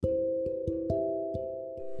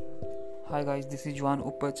Hi guys, this is Juan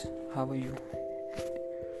opez. How are you?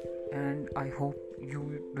 And I hope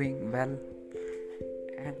you doing well.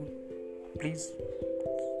 And please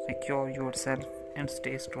secure yourself and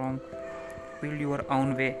stay strong. Build your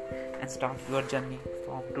own way and start your journey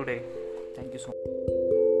from today. Thank you so much.